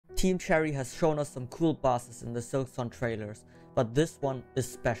Team Cherry has shown us some cool bosses in the Silksong trailers, but this one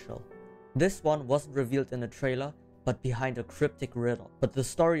is special. This one wasn't revealed in the trailer, but behind a cryptic riddle. But the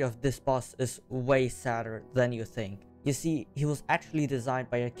story of this boss is way sadder than you think. You see, he was actually designed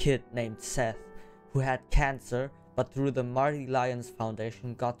by a kid named Seth, who had cancer, but through the Marty Lyons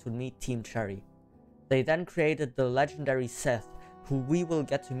Foundation got to meet Team Cherry. They then created the legendary Seth, who we will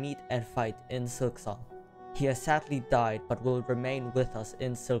get to meet and fight in Silksong. He has sadly died, but will remain with us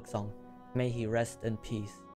in Silksong. May he rest in peace.